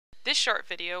This short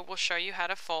video will show you how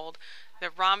to fold the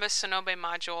Rhombus Sonobe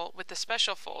module with the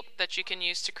special fold that you can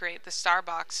use to create the star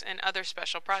box and other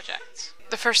special projects.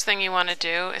 The first thing you want to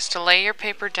do is to lay your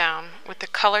paper down with the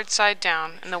colored side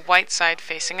down and the white side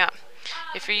facing up.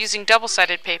 If you're using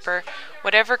double-sided paper,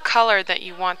 whatever color that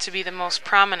you want to be the most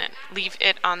prominent, leave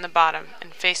it on the bottom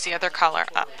and face the other color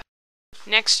up.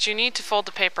 Next, you need to fold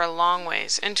the paper long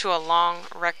ways into a long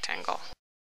rectangle.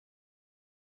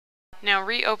 Now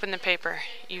reopen the paper.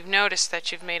 You've noticed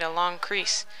that you've made a long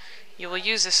crease. You will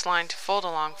use this line to fold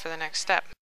along for the next step.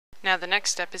 Now the next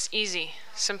step is easy.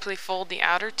 Simply fold the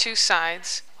outer two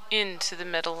sides into the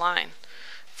middle line.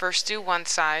 First do one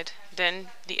side, then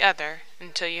the other,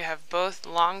 until you have both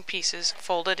long pieces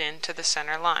folded into the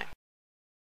center line.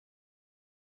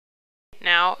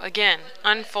 Now again,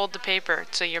 unfold the paper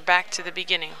so you're back to the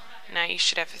beginning. Now you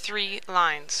should have 3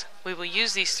 lines. We will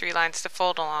use these 3 lines to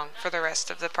fold along for the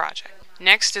rest of the project.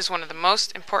 Next is one of the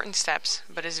most important steps,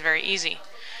 but is very easy.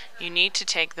 You need to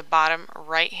take the bottom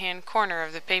right-hand corner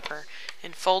of the paper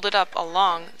and fold it up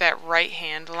along that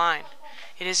right-hand line.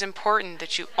 It is important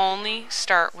that you only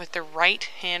start with the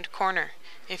right-hand corner.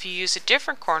 If you use a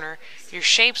different corner, your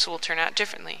shapes will turn out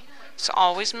differently. So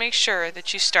always make sure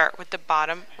that you start with the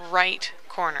bottom right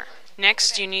corner.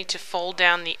 Next, you need to fold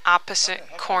down the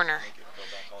opposite corner.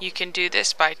 You can do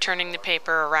this by turning the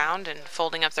paper around and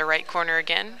folding up the right corner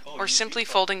again, or simply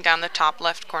folding down the top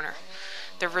left corner.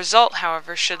 The result,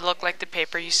 however, should look like the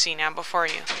paper you see now before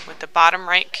you, with the bottom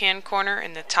right-hand corner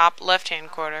and the top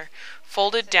left-hand corner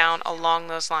folded down along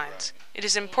those lines. It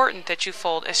is important that you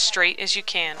fold as straight as you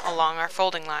can along our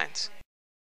folding lines.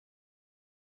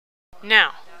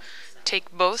 Now,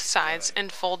 take both sides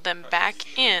and fold them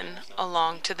back in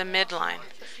along to the midline.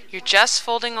 You're just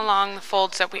folding along the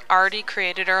folds that we already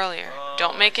created earlier.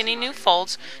 Don't make any new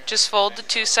folds, just fold the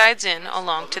 2 sides in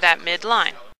along to that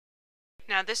midline.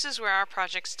 Now this is where our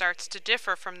project starts to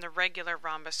differ from the regular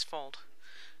rhombus fold.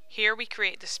 Here we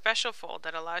create the special fold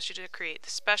that allows you to create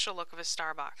the special look of a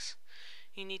star box.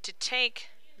 You need to take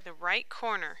the right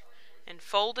corner and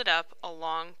fold it up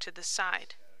along to the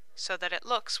side, so that it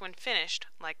looks, when finished,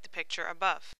 like the picture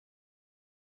above.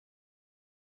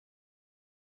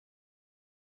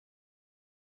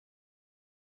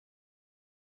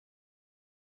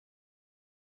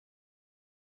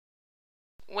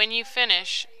 When you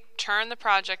finish, turn the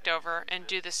project over and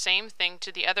do the same thing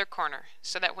to the other corner,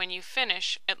 so that when you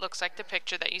finish, it looks like the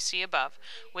picture that you see above,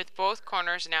 with both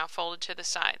corners now folded to the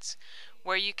sides.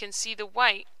 Where you can see the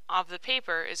white of the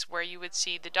paper is where you would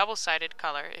see the double-sided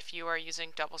color if you are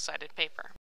using double-sided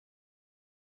paper.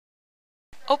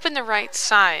 Open the right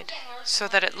side so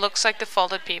that it looks like the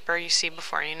folded paper you see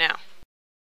before you now.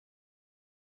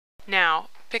 Now,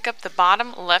 pick up the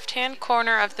bottom left-hand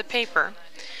corner of the paper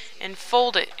and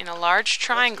fold it in a large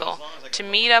triangle to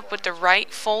meet up with the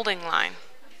right folding line.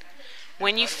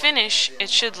 When you finish, it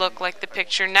should look like the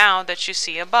picture now that you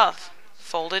see above.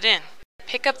 Fold it in.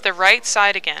 Pick up the right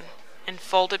side again and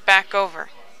fold it back over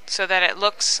so that it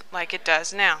looks like it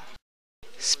does now.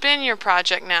 Spin your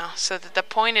project now so that the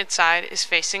pointed side is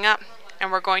facing up,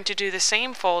 and we're going to do the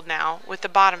same fold now with the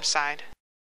bottom side.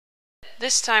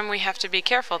 This time we have to be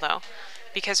careful though,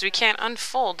 because we can't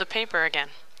unfold the paper again.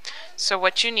 So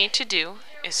what you need to do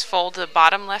is fold the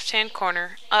bottom left-hand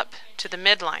corner up to the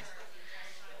midline.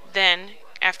 Then,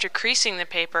 after creasing the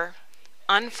paper,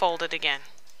 unfold it again.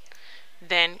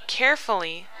 Then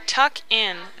carefully tuck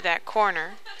in that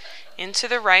corner into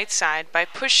the right side by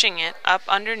pushing it up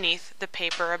underneath the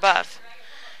paper above.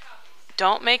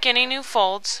 Don't make any new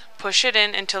folds. Push it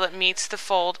in until it meets the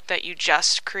fold that you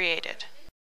just created.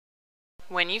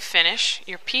 When you finish,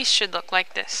 your piece should look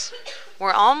like this.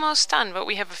 We're almost done, but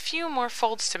we have a few more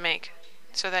folds to make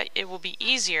so that it will be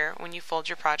easier when you fold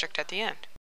your project at the end.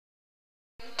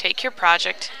 Take your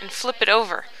project and flip it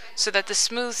over so that the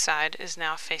smooth side is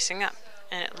now facing up,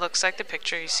 and it looks like the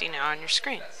picture you see now on your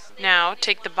screen. Now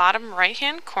take the bottom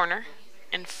right-hand corner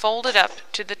and fold it up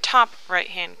to the top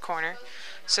right-hand corner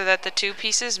so that the 2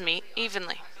 pieces meet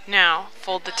evenly. Now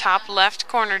fold the top left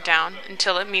corner down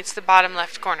until it meets the bottom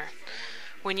left corner.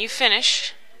 When you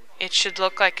finish, it should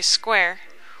look like a square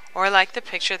or like the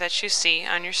picture that you see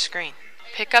on your screen.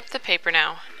 Pick up the paper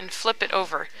now and flip it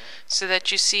over so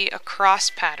that you see a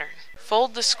cross pattern.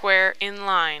 Fold the square in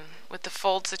line with the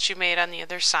folds that you made on the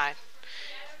other side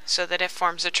so that it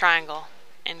forms a triangle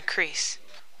and crease.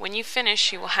 When you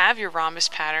finish, you will have your rhombus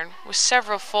pattern with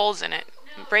several folds in it,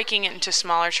 breaking it into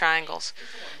smaller triangles.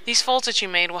 These folds that you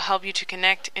made will help you to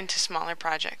connect into smaller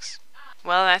projects.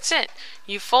 Well, that's it.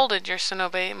 You folded your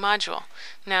Sonobe module.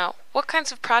 Now, what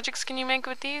kinds of projects can you make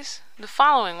with these? The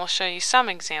following will show you some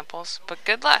examples, but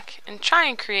good luck and try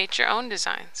and create your own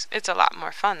designs. It's a lot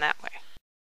more fun that way.